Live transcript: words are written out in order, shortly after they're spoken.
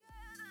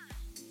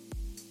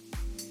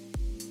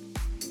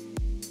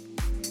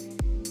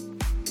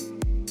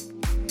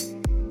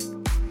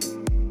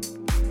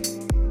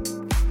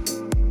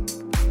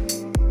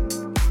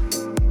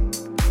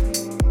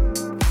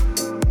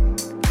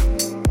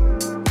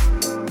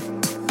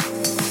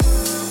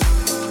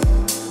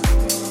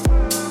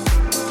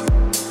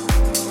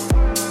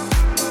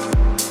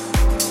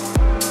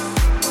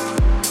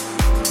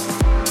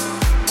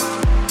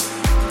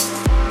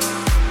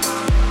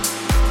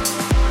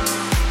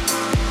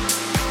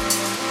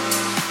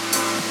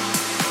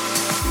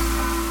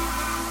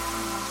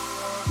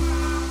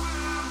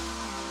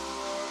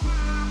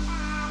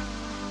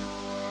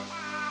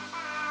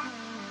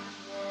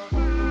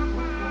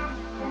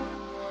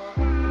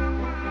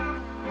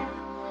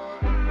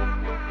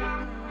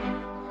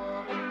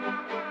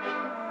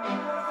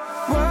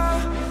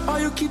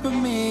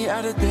keeping me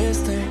at a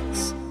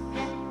distance.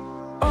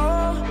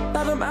 All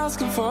that I'm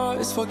asking for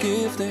is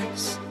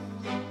forgiveness.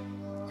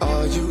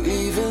 Are you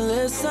even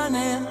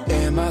listening?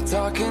 Am I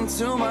talking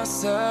to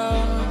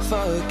myself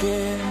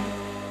again?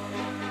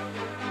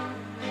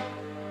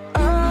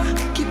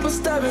 I keep on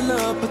staring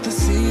up at the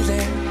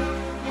ceiling,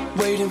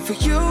 waiting for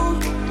you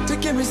to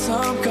give me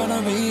some kind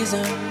of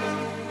reason.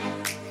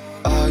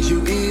 Are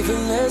you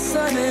even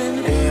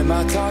listening? Am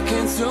I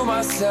talking to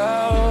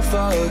myself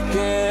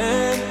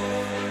again?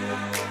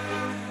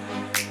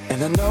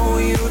 And I know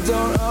you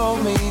don't owe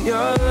me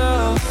your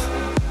love,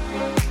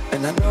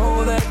 and I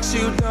know that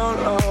you don't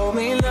owe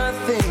me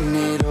nothing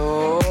at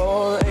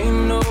all.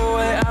 Ain't no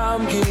way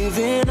I'm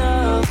giving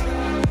up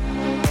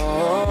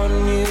on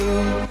you.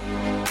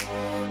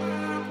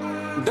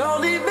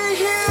 Don't leave me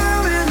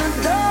here in the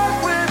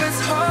dark where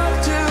it's hard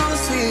to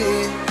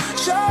see.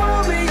 Show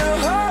me your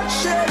heart,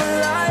 shed a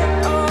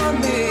light on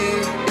me.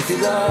 If you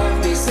love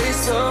me, say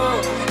so.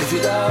 If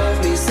you love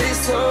me, say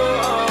so.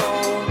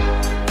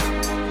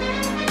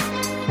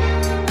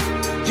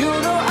 You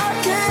know I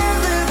can't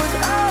live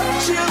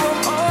without you.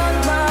 I'm on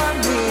my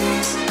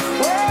knees.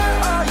 Where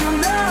are you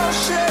now?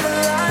 Shed a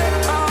light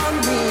on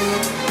me.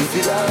 If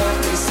you love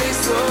me, say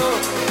so.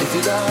 If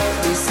you love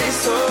me, say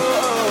so.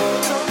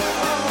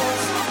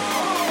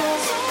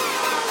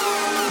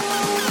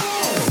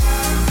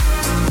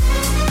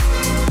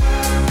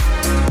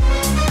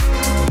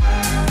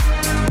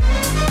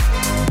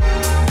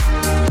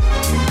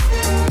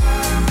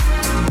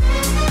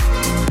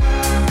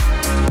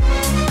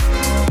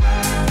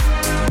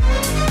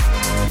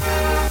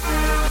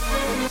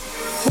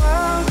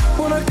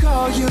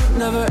 You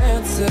never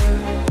answer.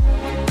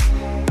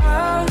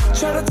 I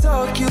try to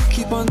talk, you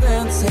keep on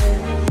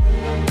dancing.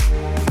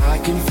 I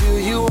can feel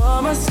you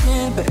on my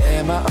skin, but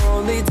am I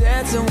only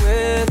dancing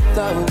with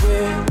the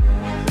wind?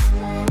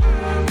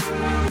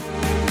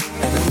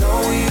 And I know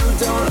you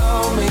don't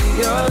owe me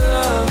your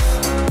love,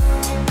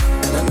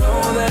 and I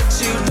know that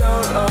you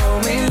don't owe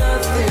me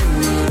nothing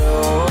at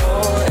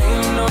all.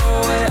 Ain't no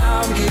way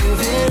I'm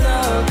giving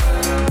up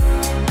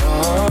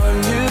on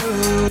you.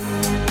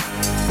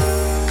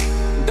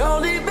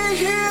 Don't leave me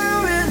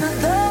here in the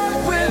dark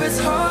where it's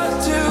hard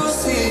to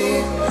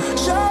see.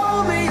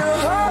 Show me your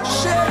heart,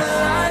 shed a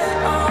light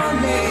on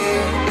me.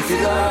 If you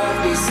love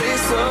me, say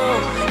so.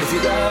 If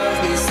you love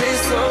me, say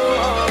so.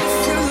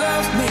 If you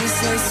love me,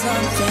 say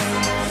something.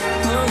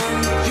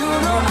 You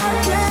know I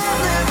can't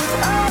live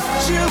without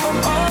you. I'm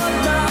on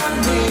my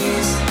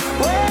knees.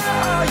 Where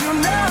are you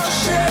now?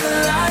 Shed a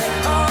light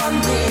on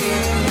me.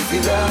 If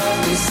you love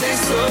me, say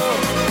so.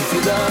 If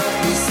you love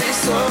me, say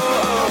so.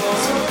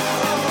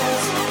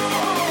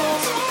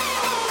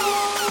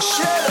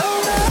 Shed a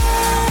light,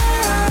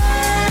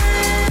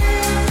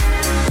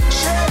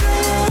 shed a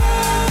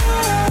light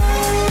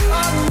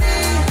on me.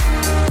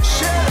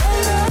 Shed a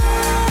light,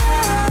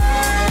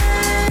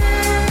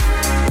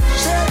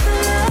 shed a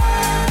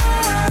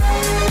light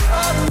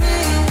on me.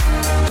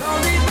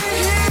 Don't leave me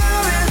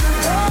here in the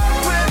dark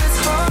where it's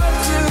hard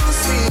to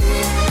see.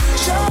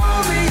 Show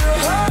me your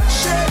heart,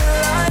 shed a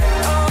light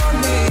on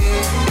me.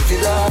 If you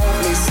love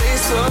me, say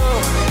so.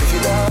 If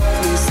you love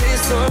me, say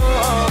so.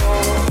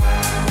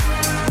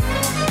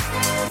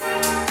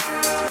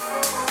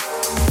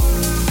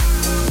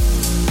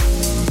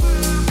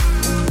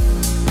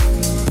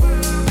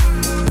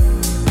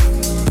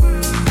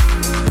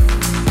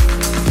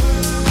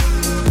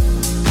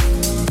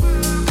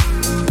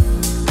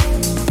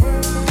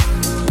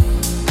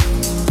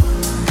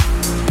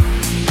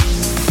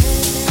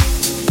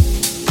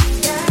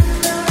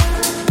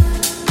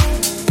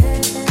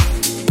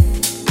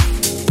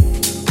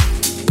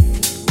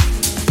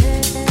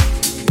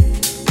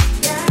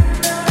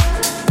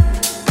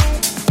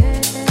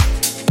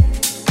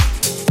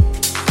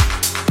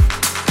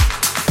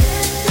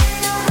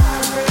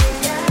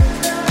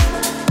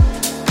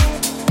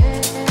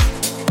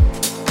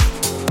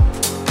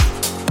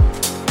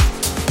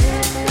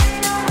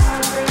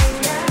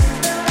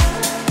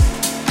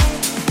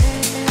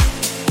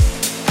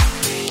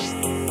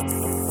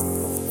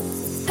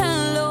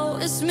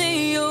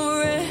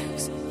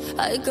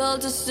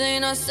 To say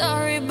not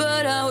sorry,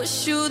 but I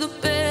wish you the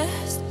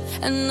best.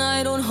 And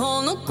I don't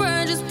hold no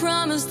grudges,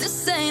 promise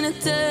this ain't a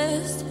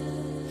test.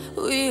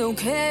 We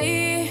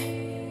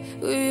okay,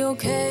 we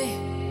okay.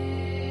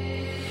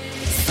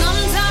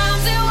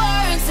 Sometimes it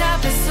works out,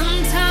 but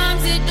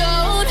sometimes it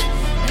don't.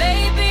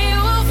 Maybe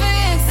we'll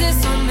fix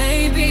this, or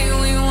maybe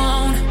we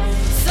won't.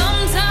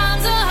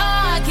 Sometimes a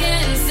heart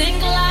can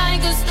sink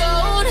like a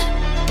stone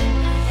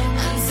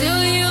until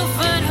you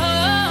find home.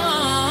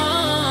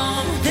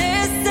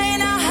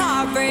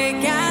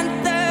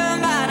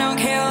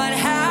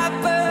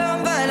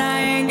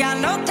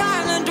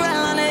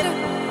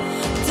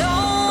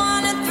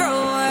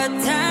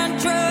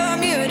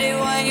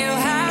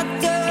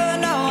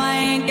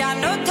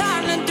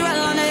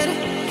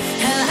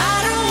 I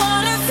don't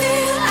wanna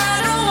feel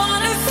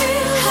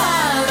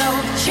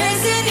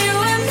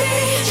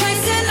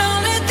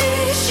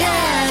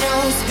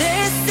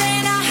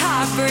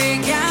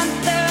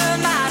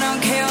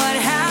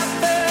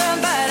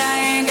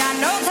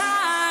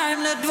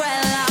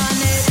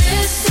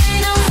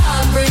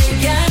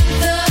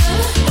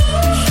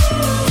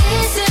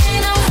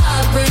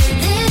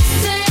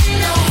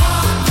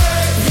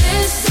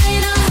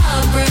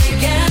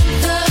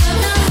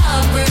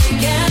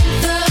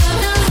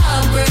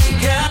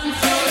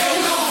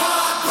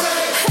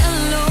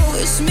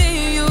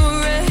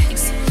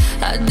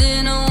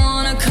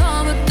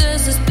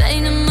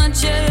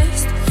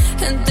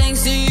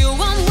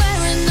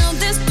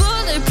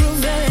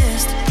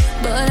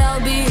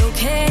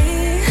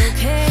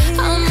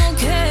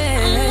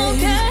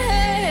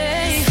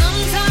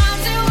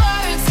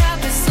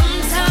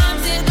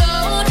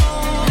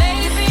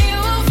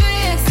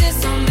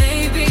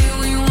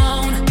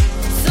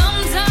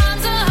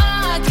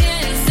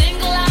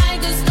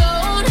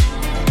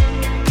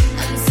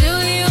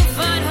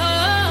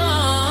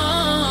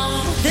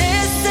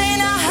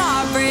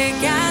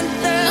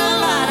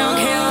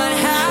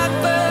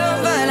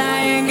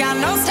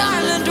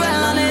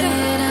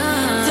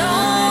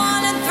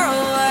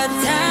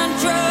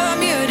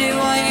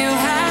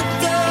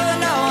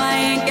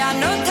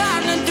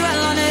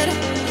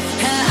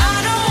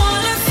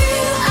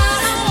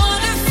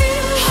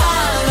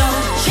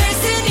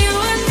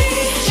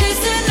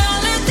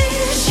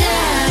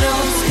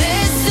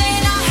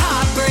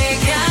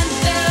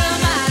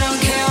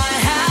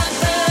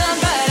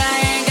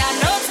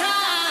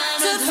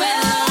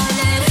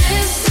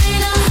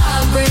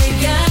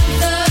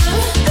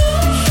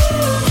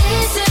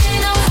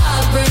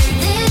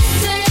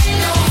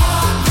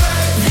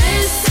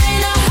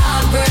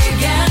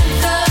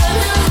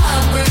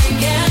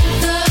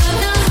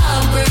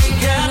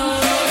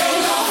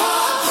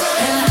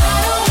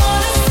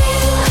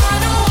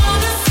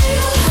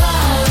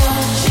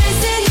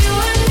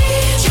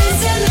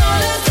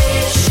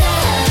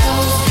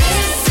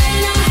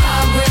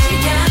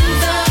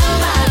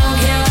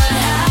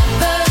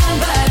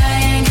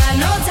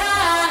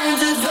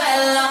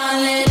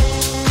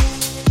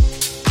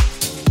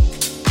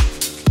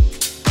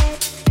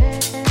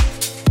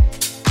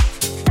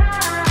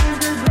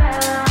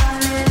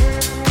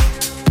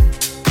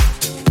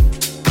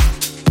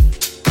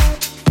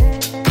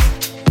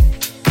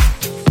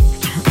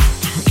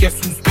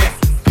Guess who's back?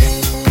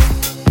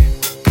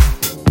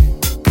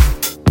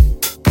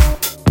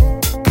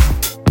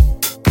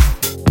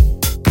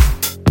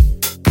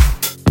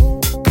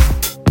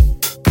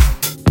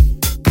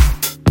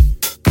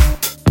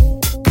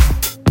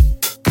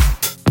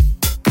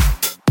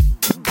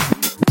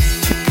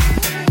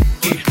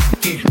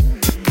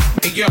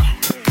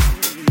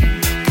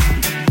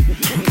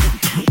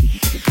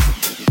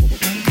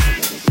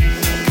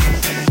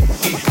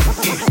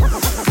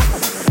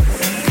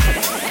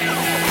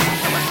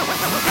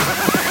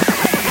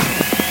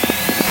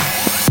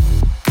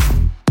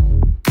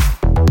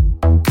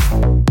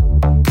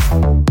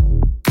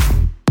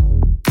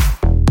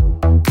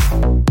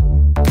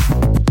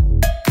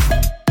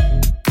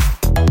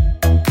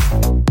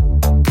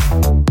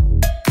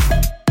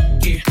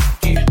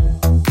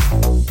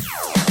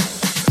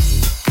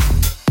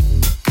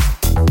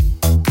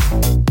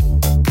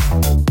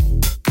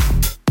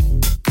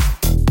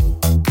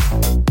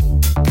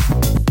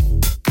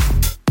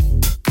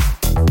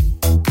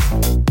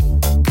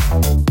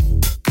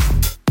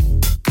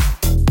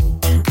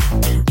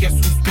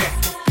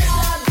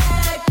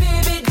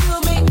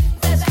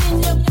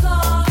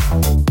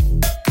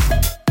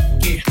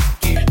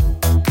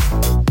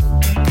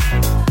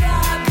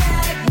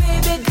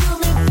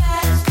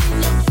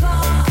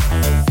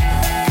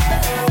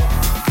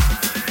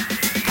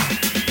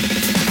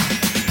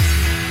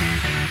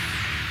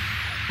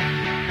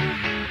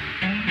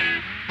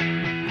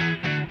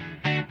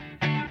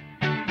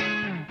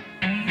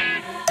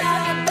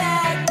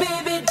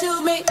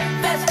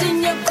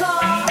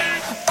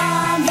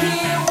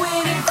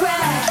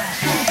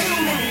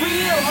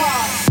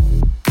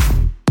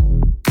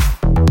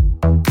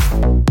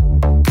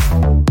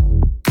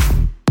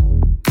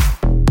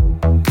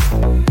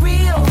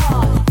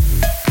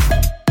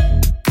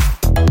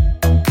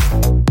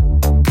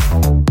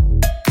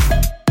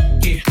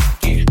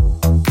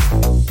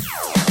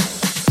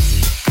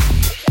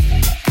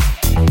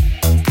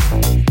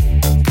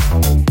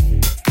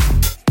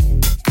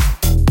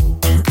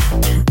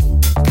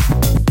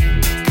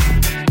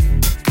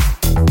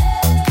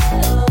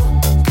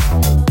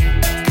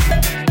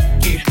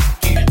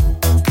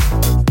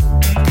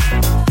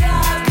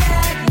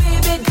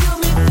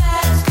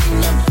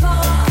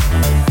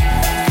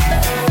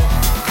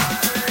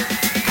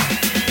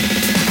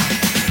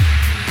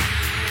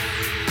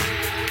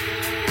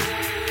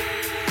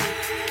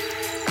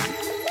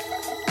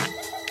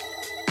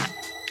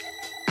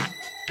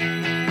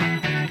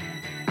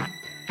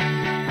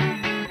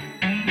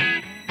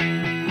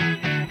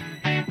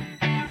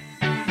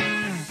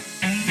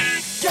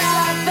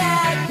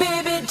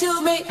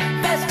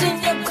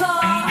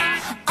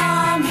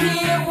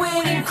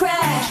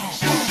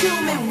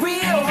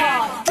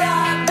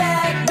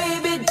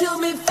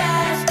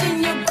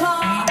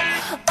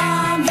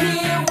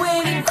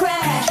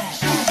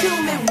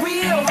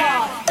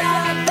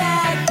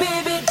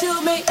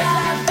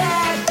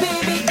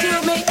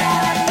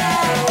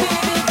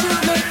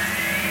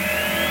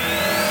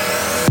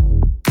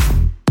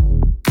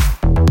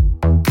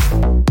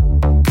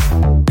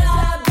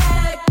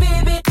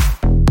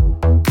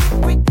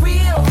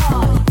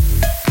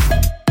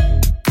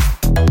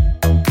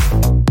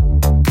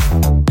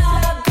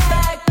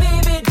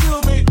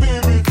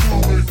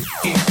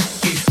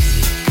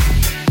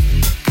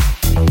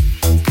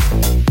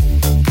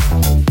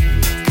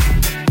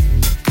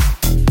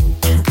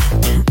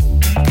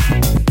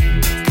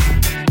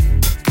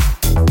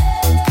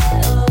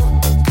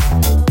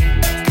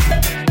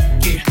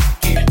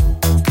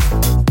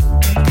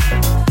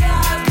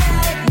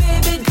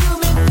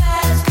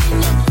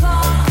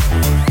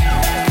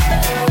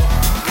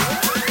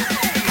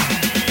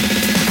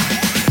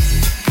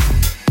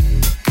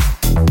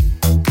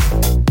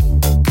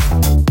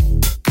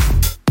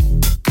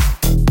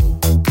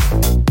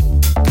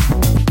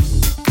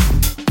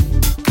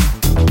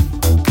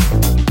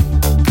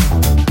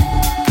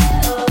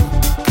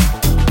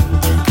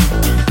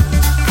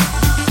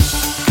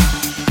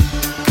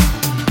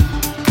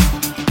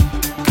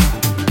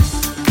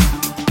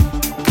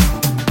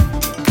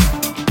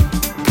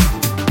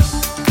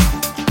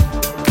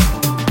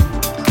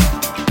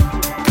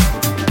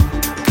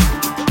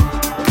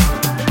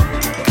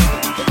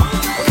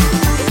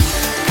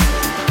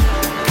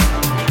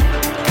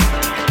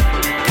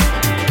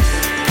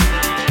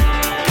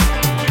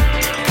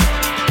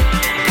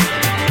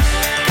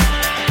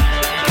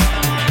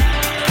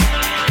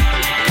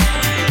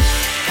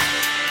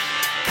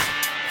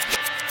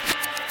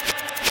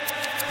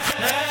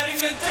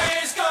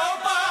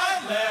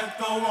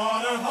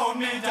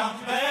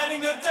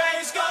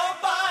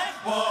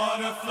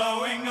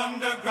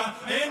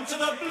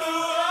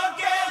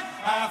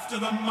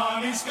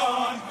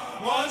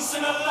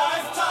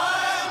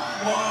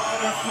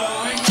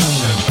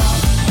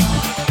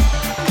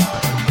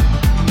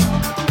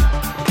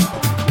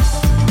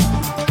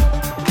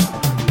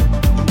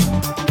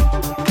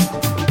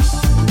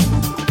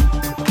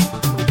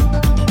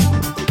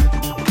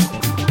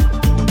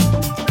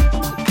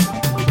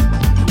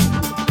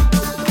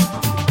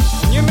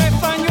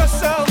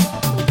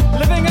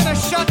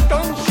 Shut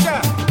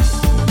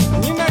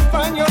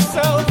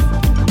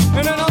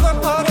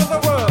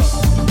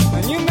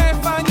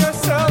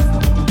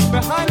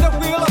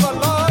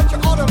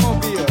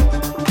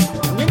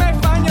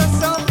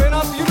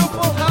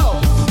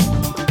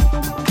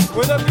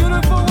with a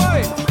beautiful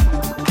wife.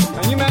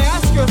 And you may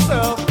ask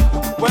yourself,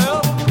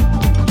 well,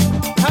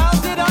 how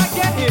did I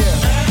get here?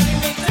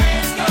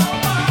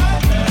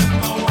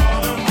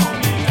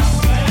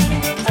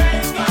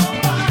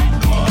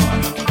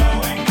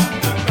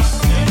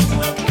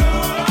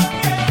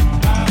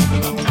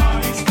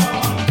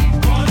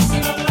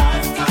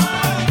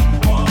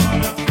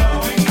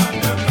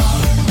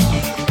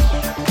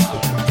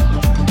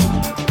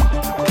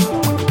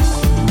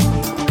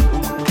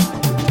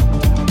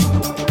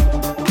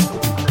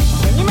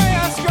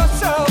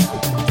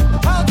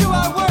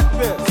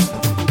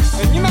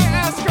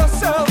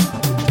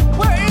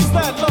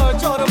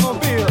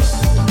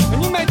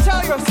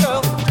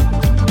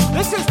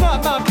 This is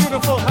not my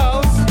beautiful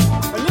house.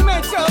 And you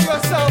may tell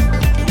yourself,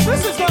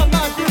 this is not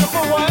my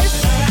beautiful wife.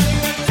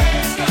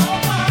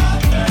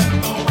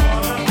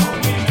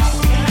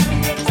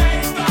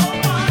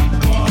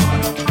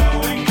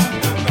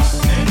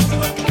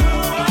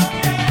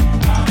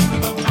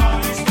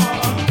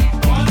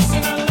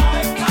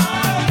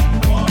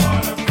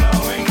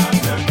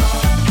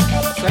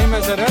 Same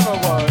as it ever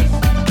was.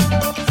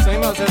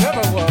 Same as it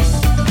ever was.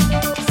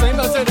 Same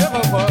as it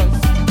ever was.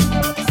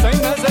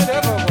 Same as it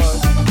ever was.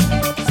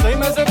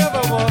 Same as it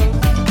ever was.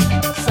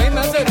 Same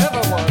as it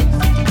ever was.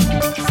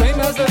 Same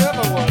as it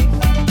ever was.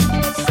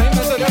 Same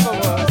as it ever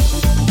was.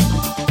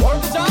 Water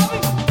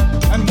dissolving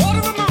and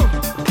water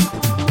removing.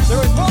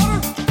 There is water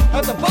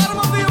at the bottom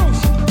of the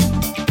ocean.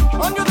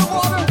 Under the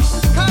water,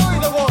 carry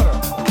the water.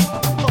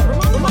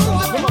 Remove the water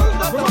at the bottom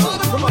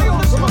of the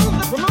ocean.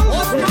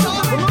 Water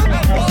dissolving and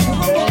water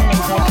removing.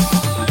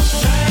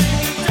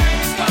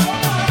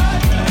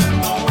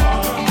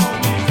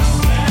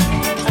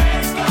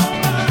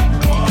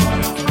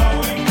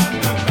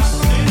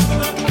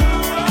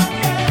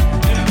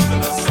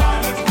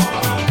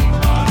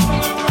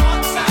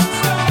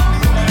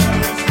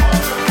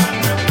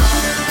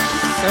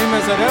 Same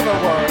as it ever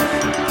was.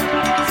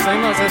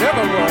 Same as it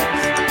ever was.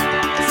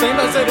 Same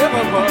as it ever was. Same as it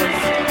ever was.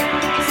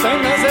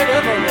 Same as it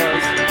ever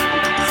was.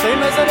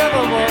 Same as it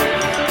ever was.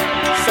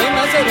 Same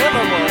as it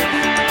ever was.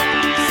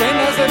 Same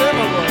as it ever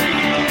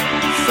was.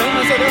 Same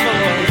as it ever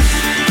was.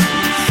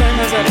 Same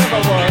as it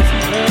ever was. Same as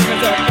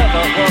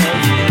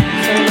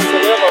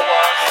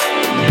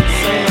it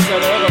ever was. Same as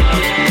it ever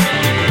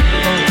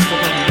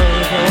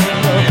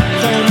was.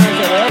 Same as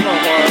it ever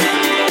was.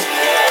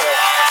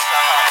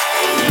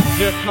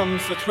 Here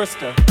comes the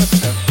twister.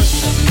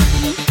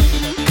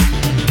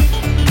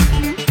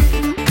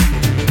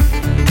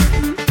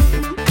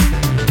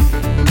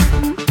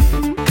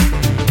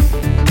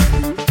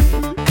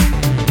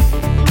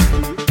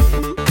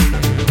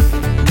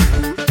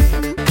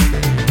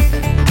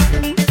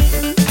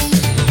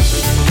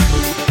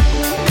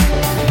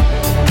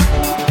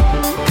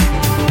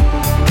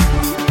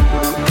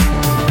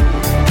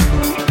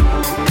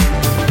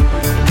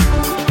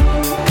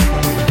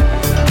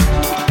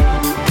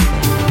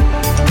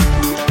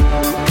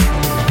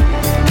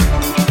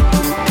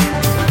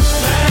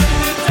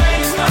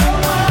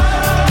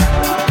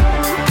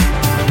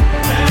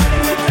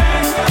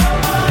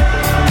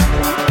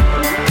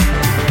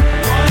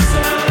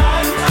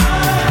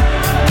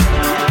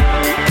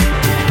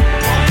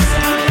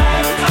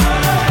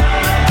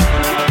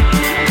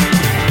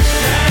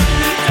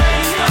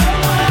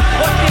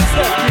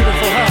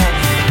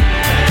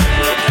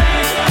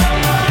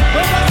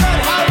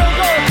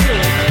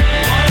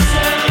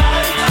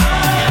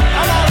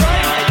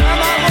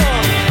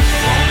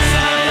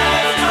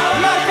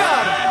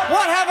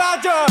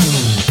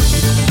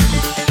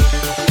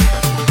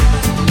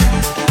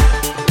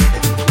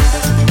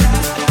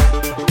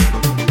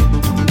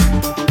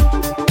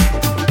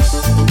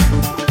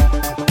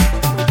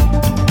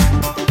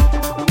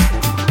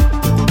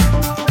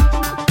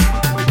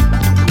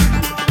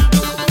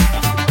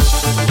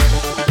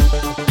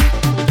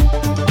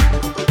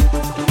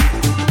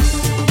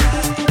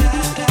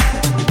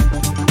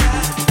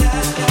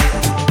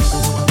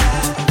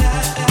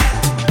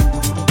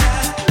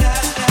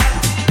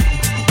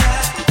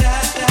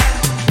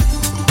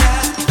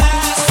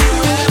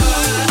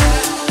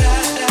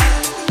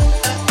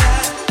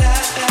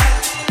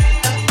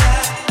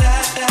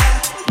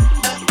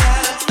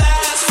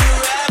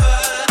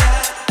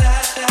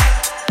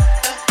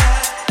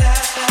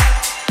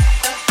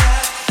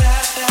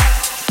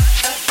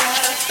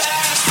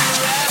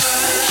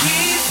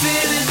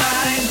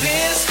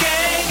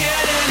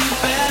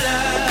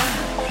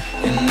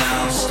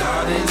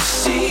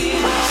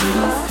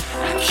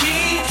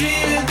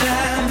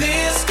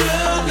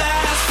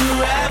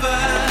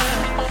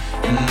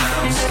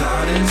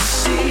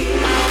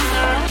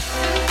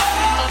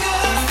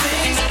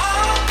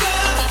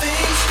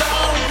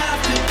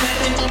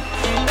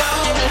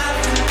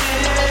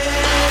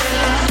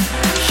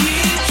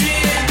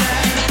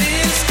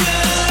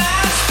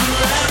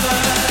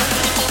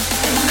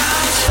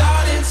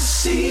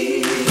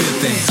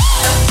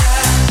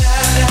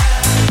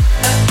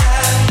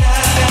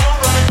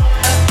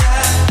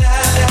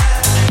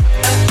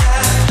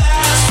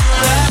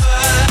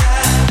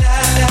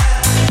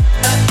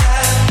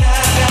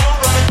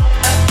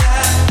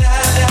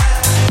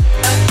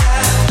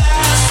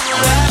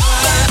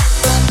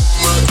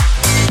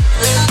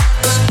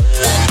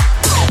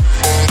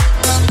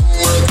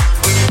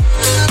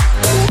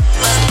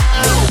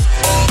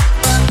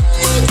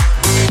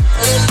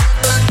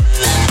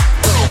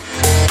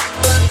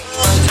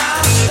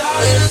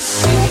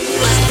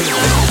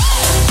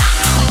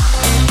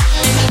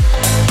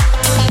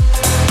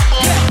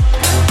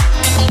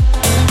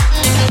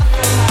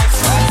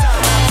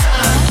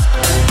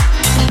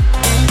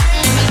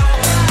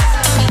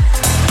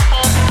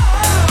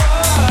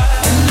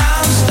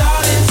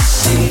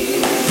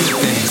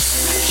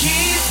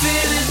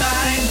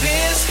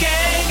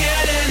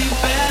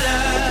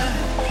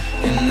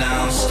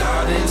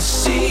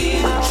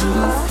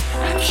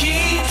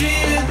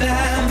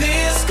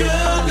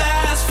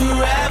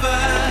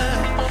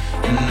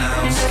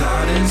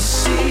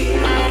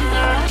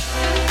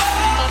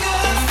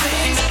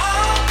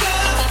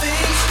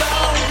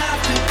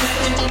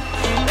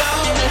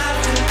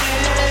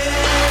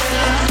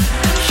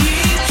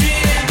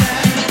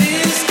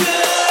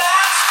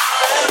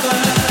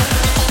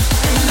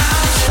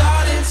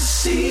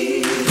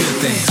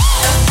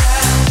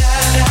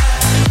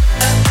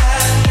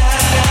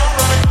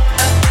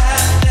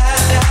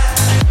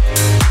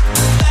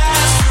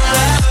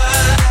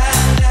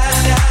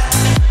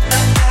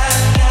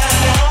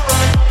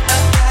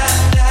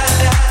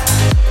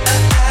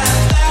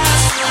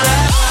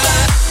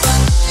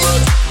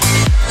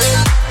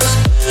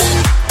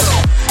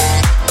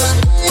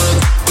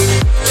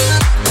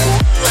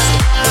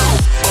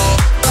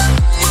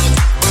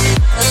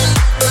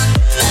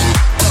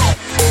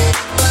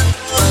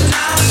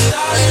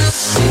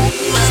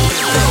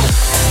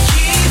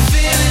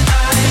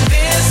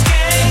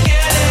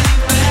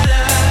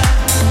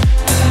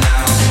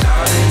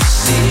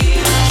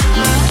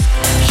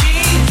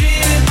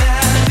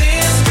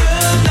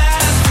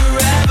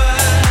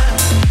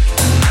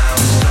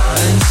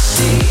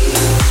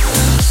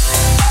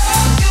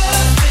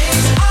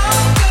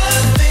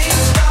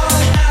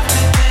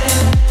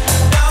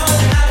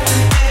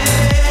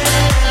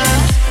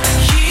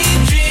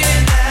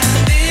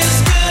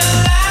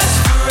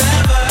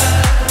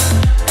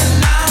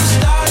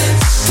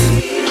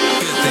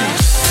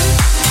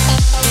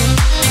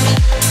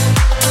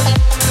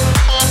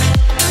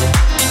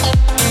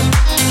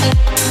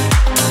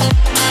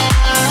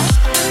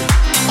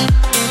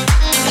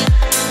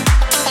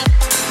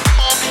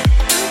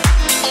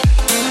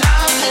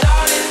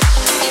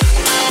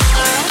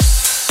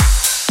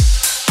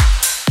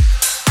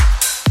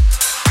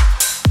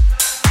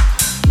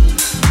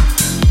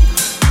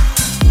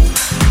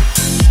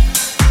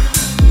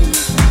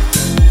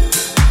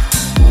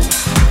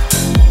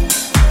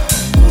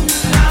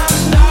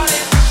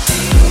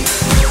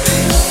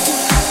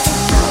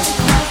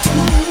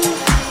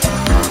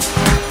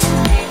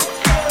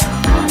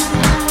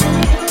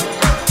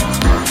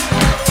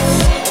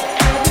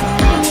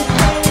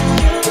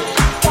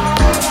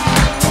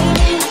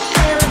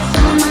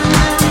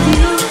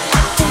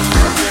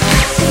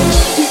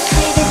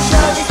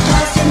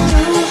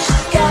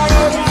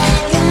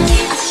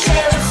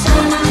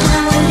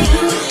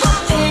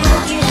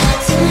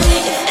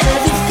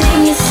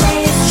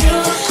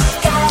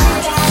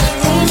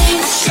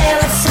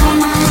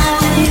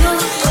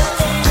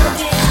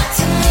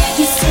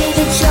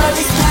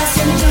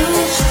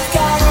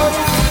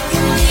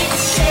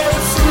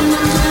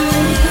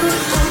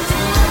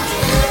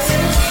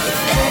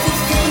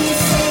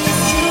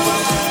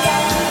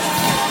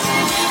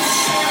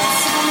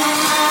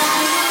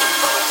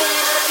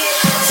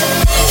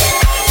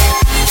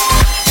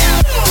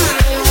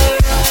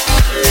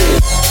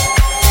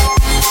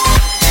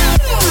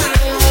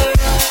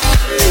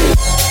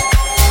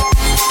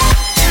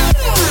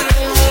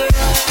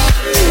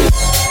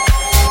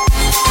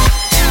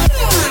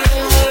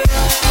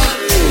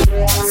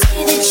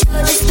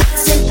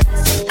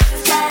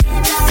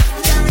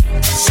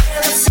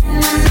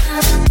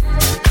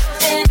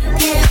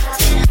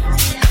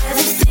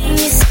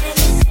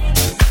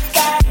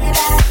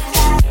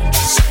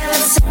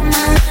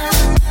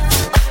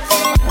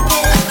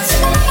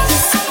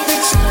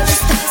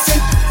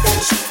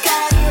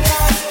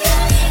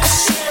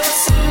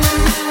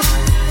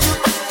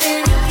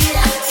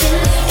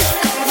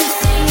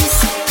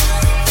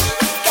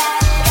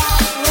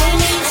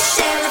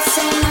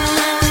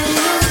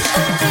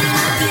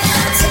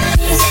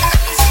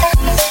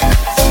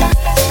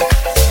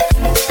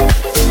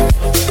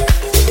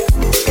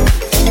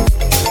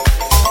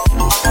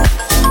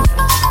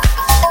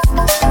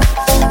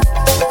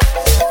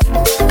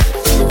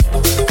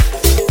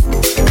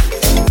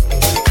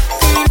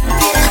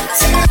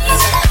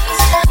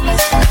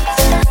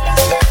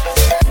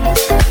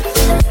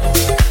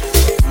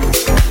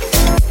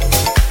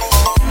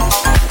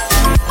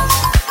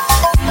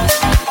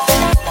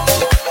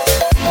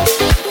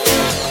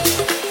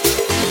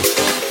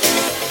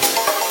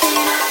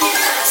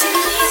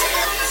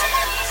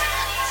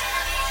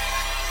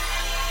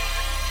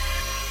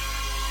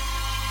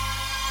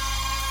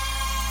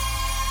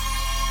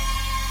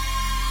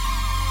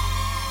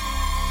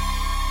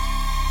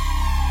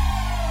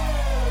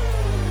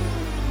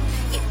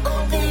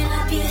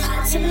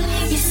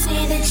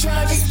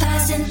 you're just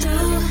passing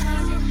through.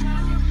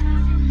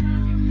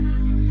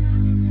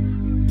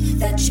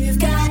 That you've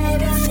got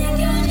everything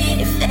you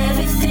need if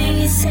everything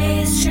you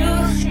say is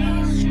true.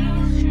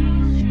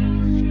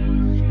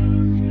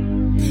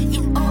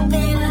 You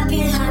open up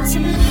your heart to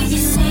me. You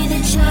say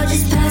that you're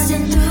just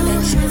passing through.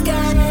 That you've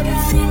got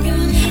everything you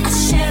need. I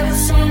share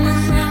what's on my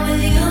mind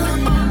with you.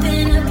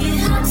 Open up your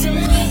heart to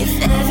me. If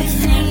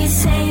everything you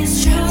say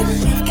is true,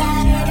 you've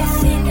got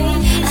everything you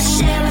need. I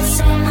share what's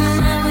on my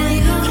mind with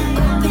you.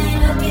 Open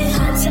up your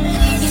heart to me.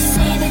 You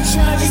say that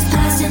you're just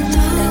passing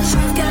through. That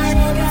you've got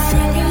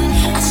everything you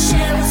need. I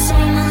share what's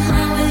on my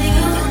mind with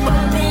you.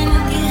 Open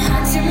up your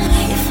heart to me.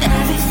 If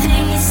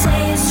everything you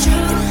say is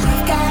true,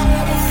 you've got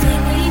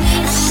everything you need. I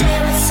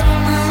share what's on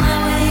my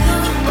mind with you.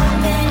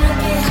 Open up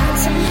your heart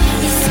to me.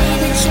 You say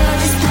that you're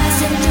just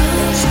passing through.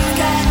 That you've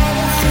got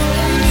everything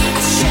you need. I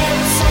share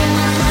what's on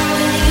my mind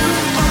with you.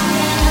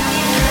 Open up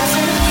your heart to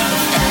me.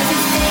 If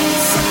everything you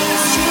say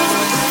is true,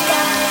 you've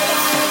got everything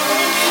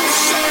you need.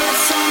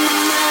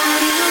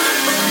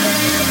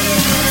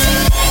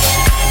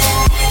 I share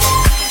what's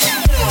on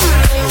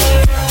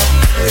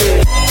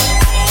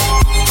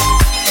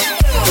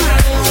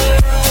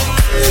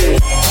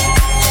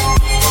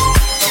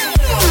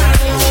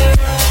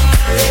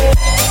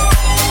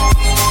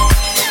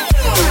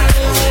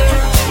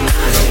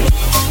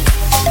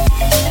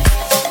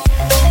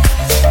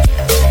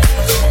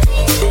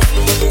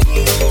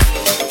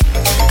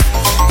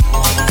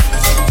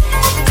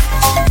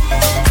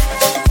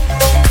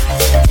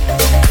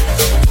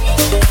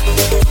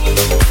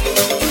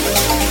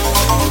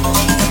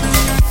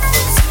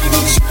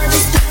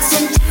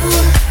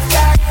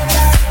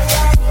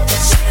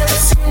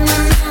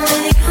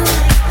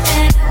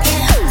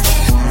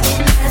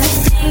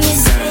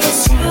mind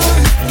with you.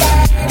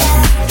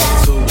 Open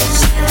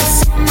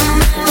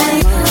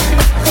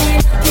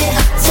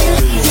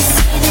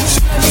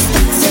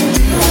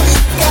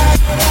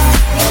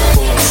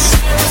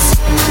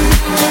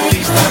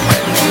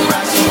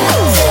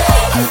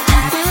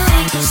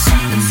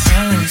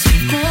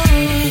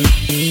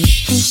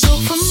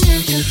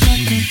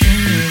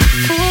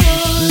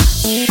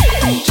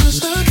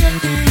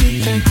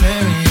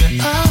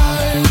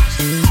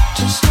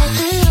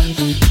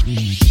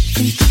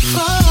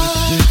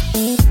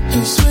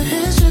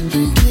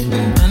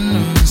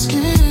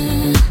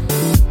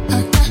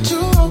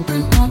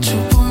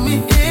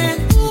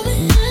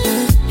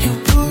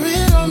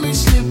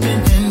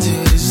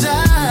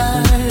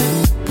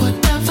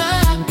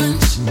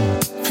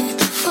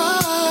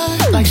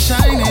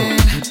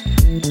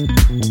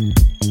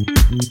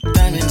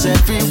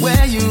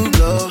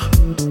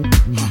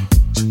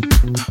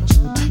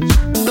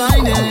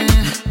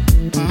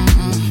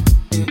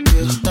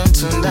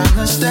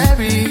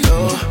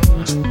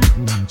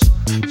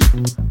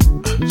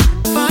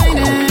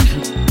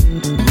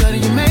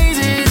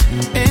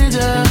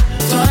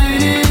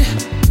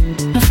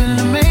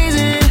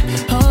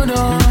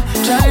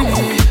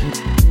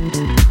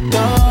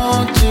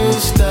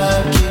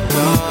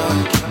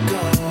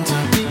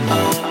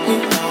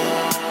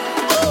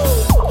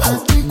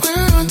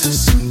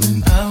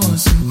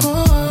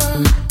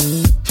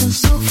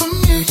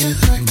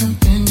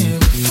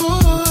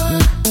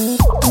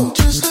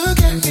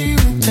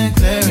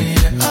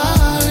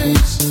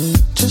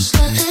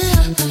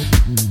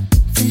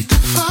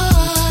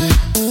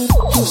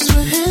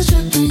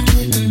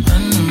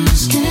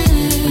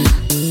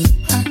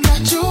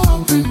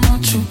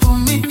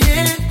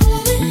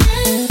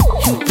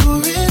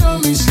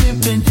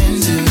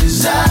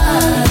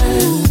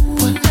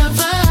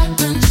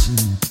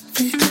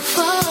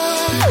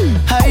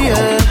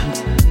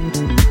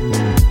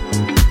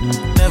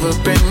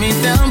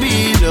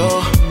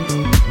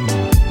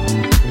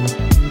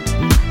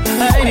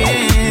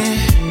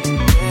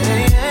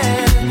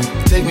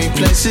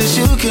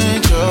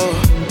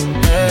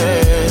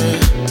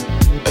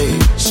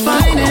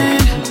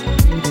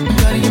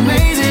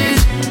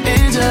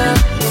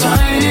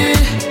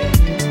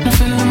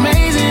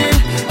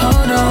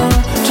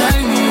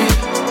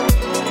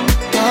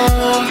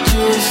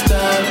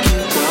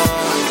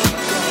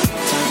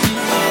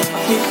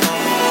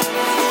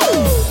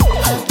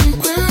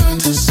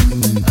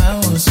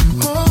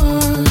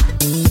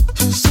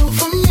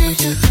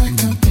me.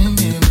 Like I've been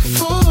here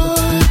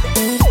before.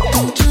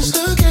 Don't just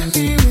look at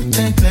me with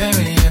that glare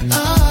in your eyes.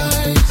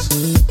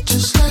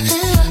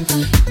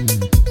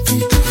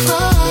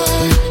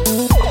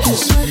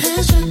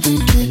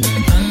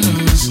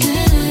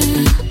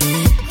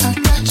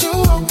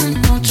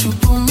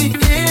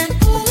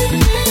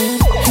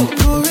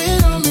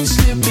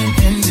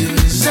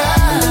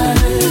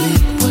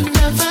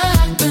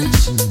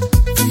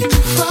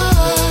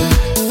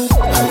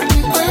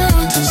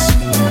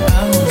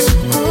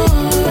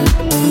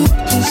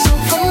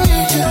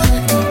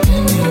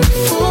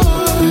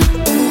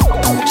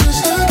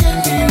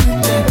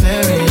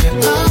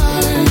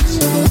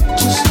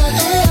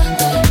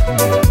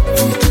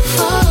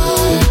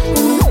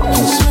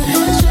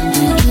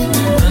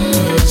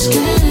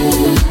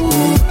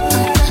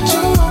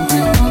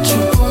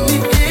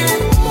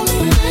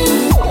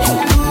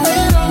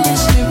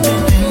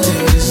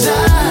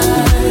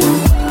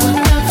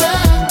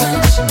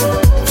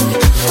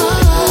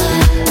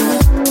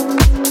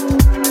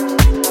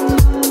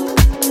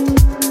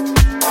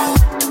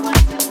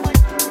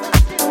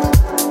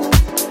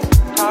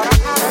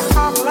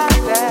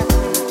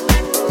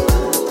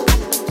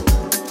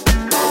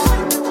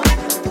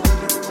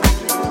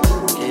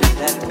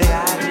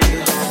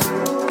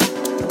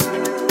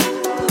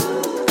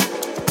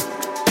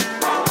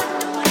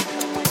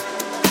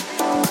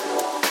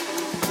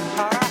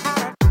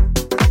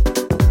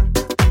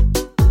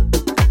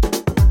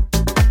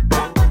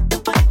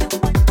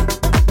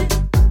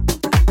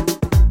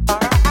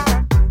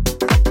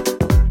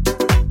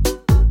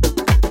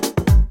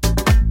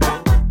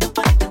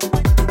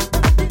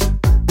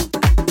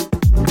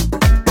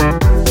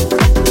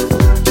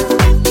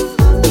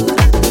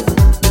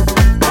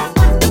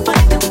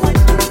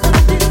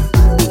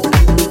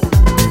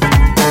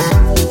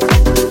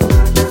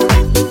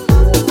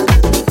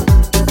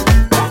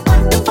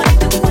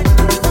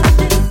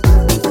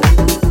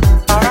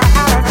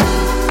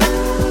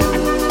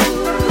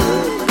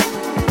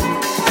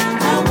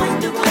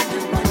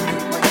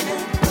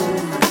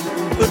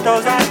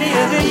 those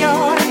ideas in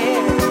your head.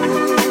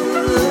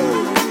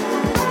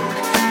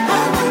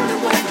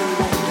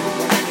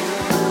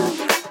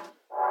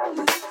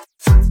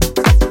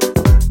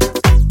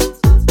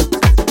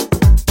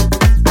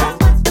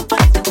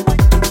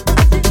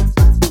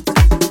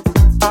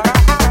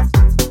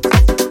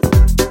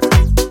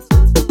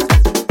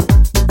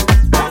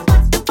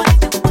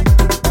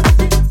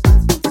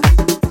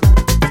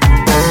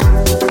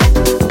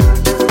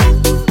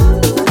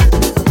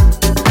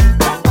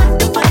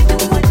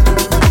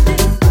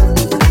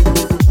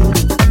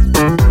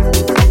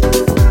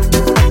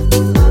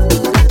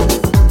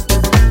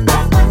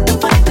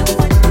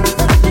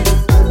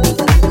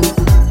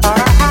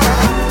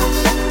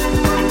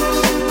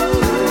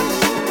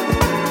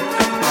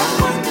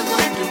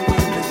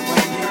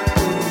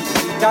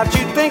 Got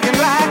you thinking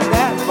like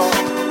that, boy.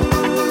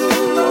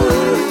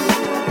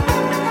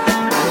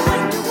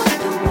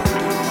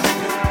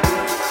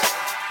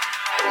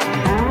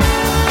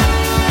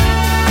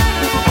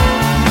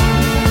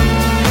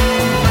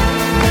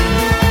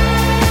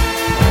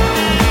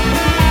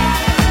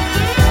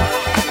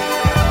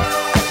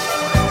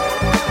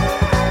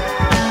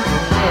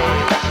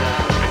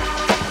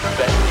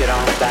 Better get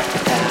on back to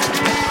town.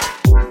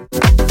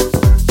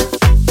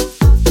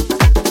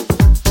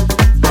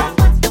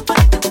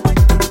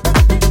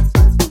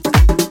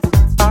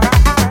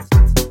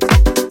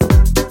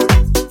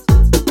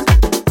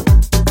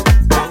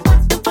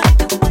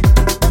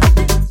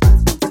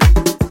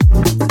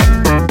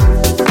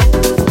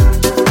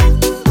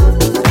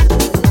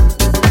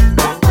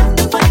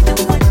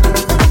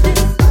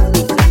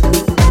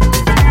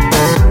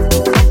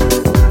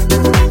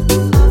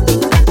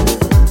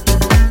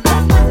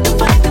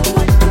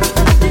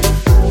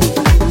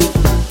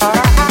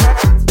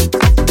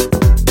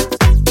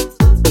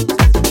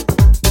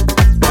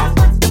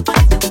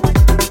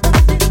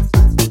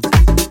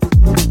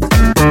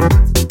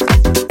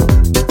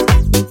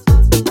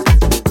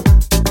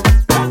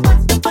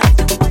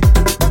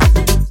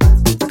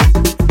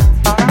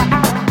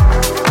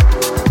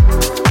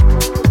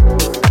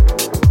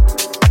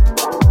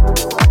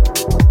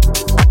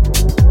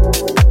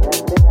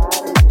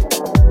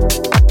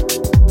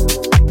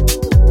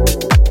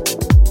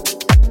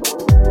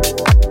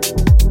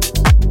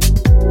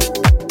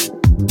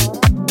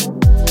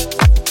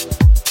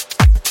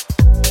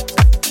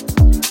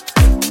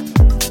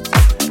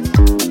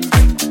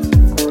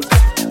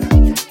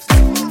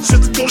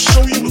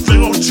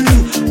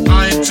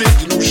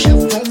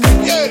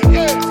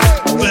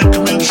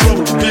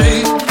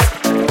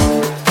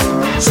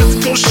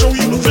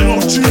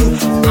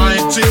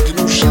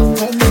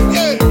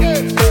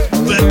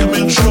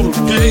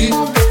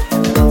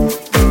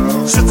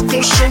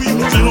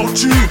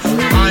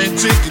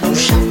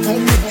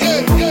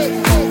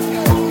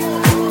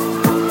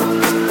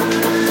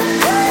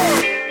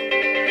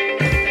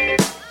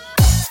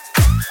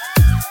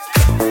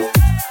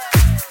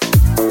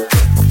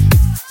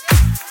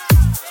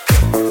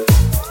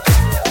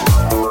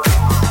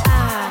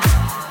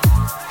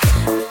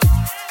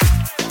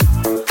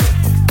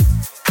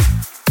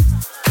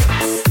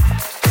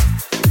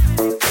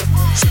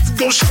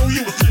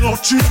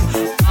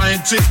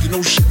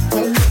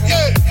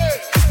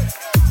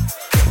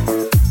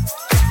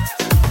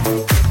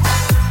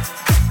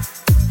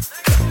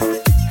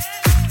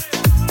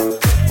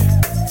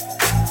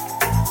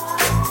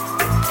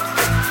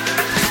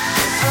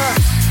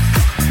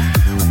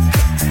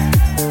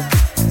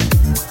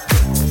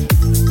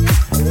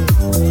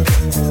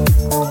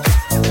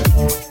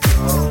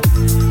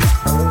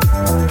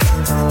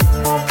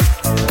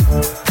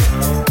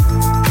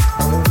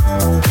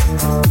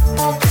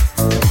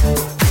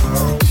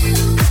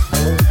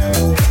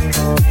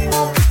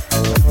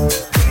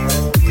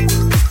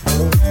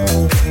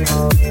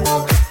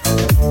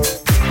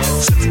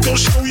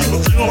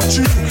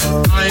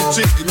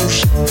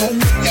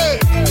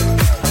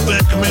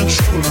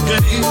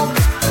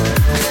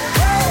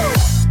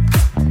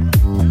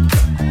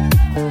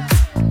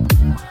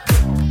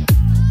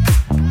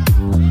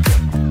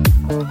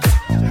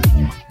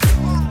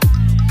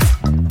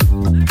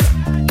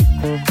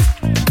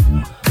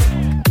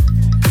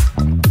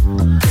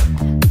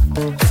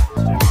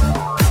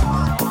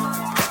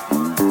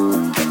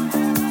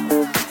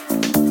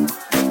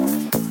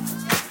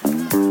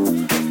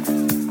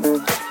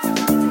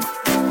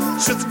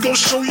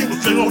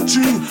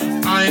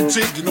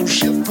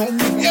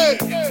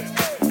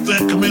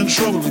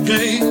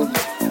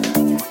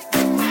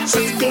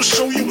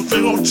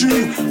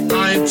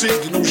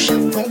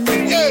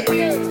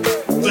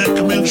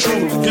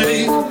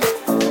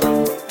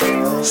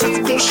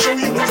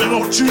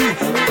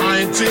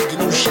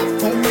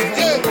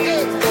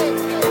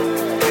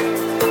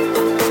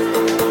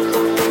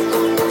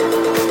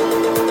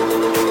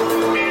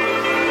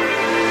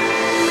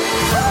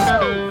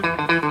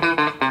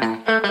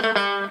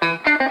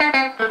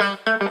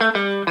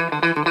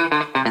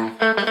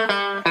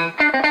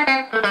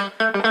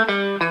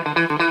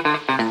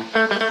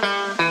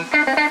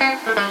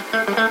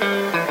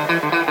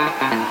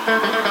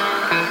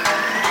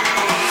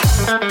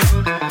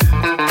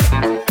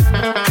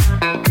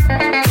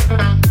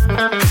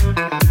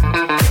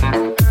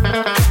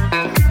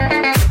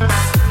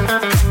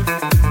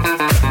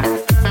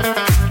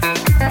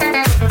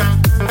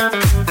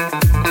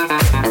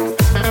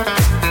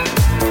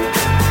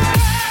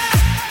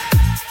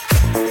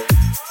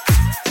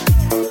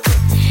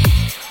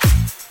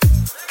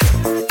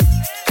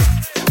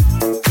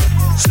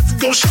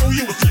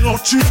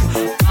 want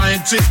you. I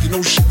ain't taking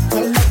no shit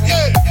from you.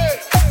 Yeah.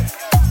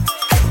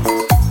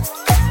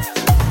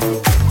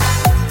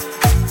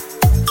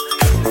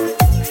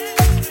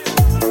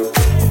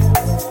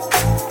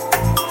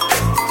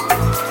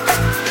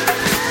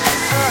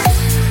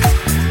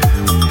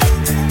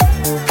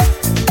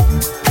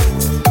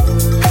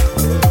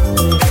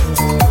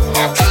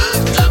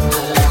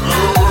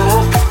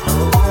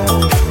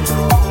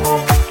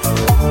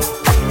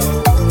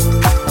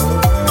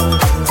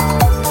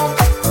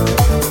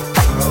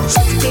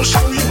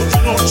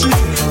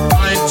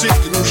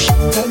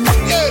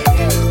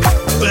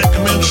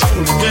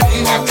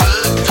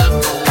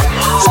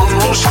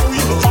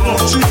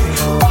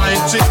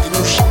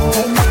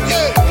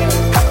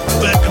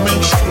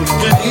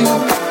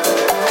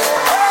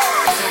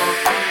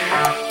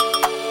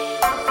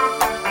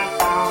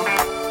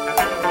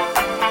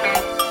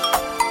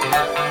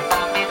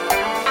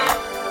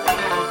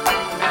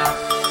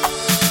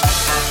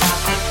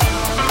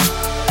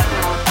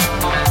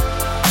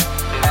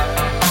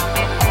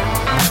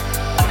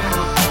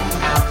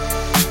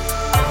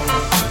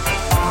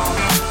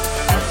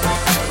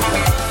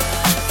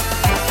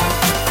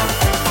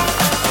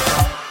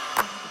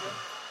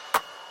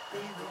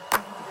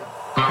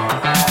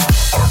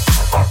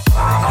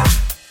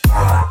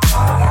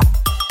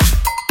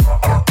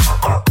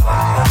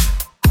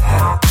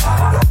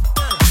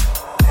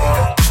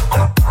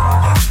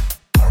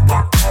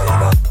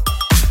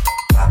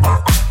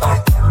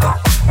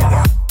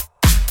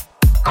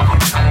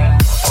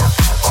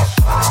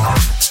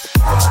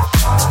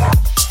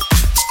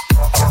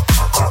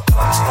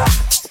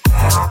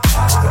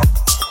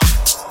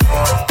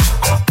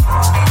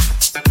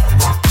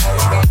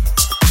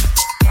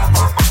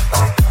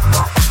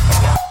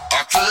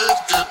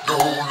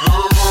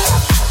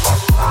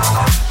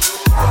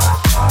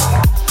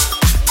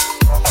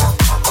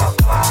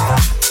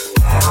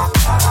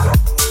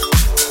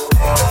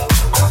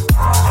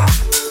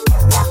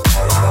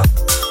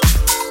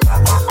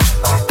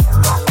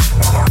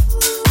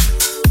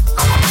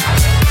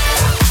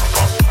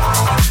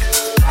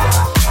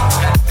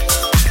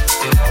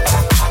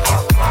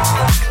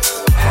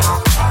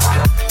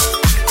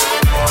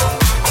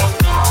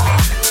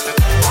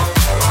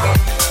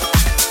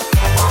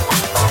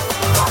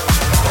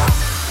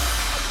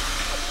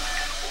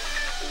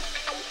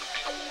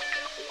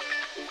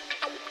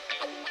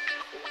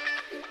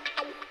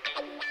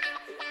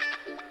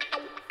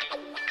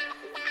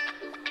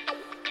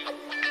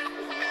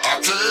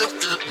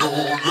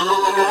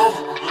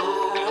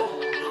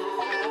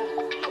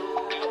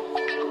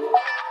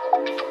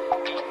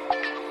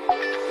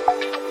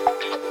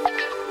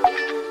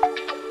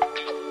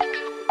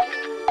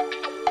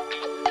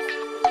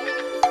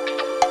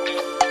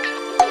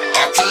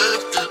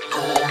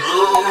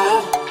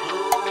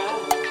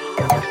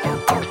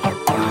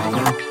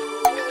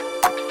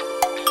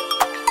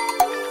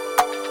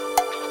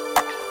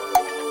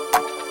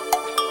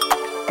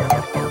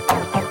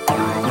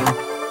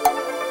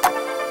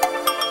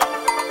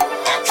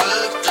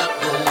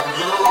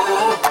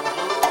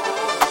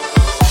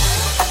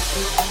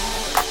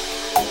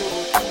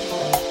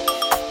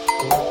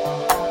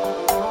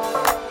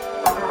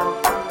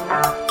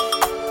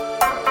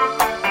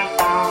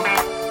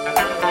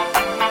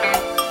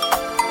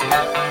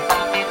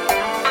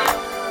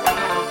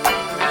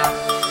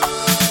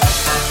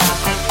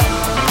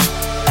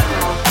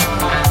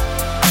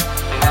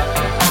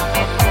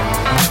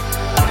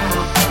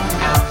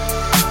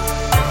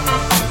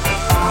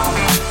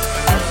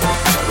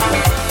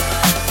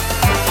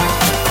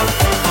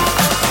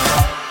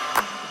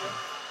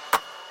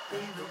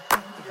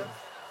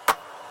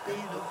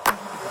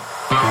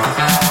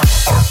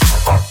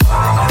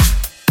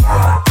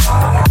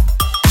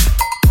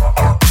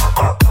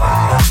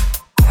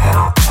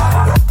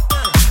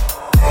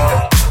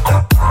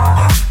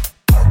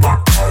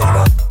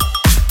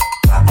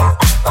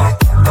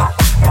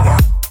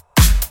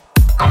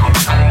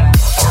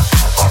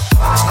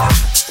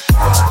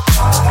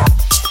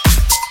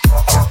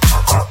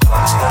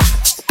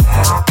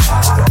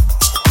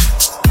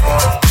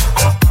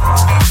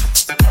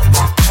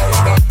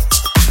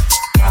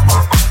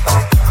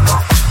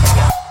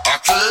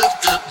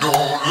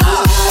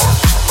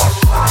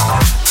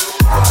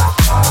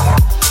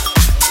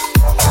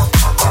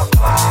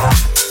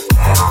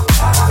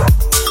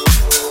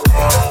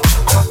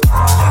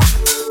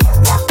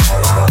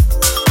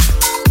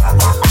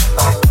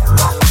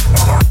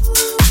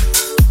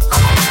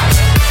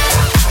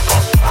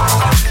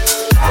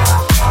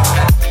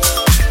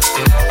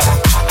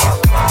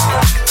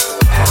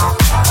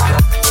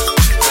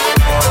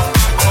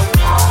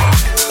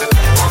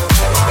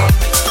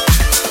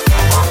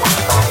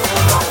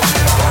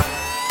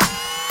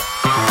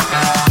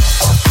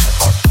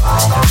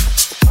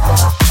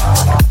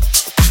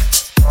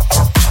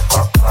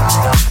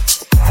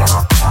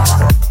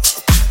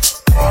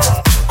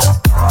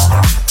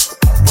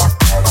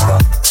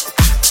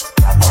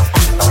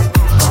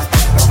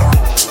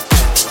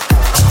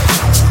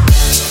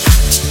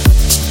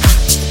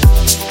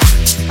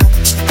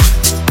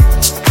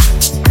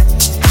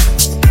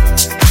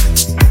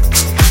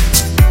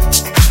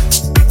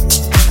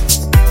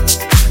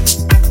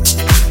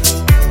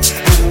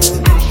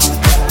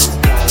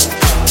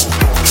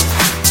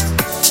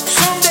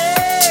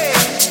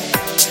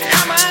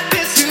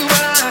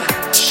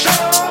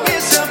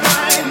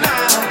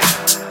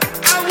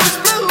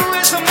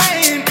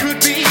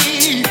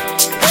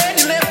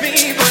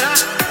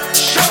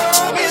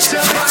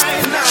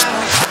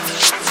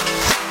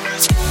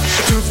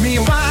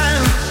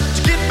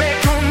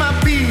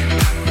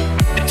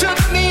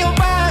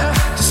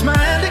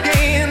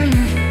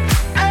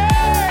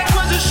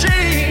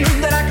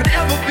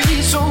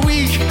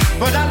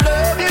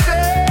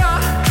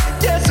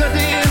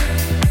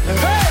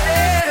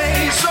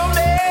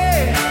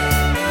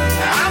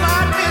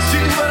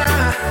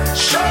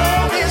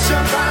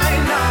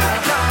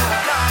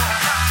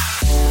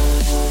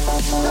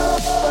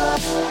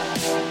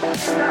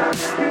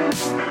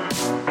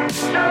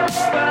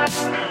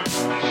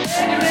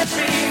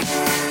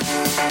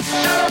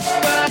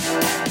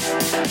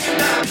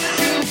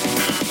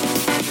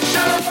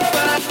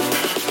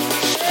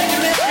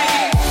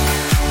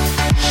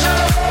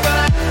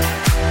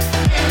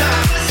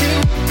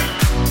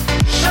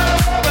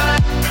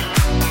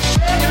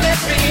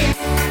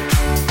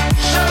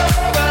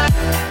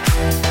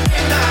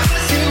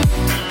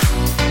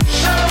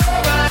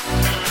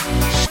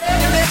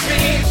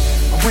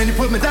 When you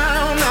put me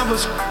down, I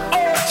was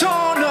all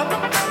torn up.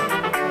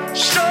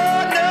 Sure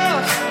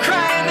enough,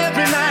 crying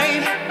every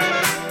night.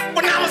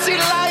 But now I see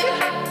the light,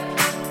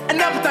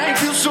 and everything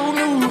feels so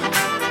new.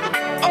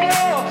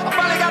 Oh, I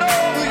finally got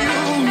over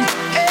you.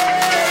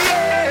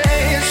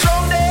 Hey,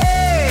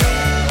 someday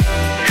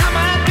I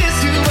might miss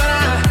you, but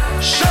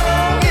I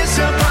sure miss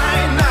you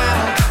right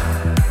now.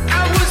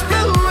 I was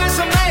blue as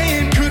a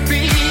man could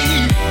be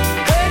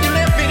when you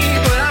left me,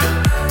 but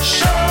I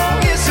sure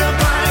miss you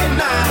right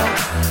now.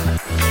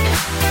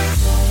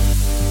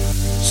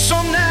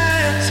 Some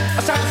nights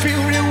I start to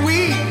feel real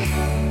weak.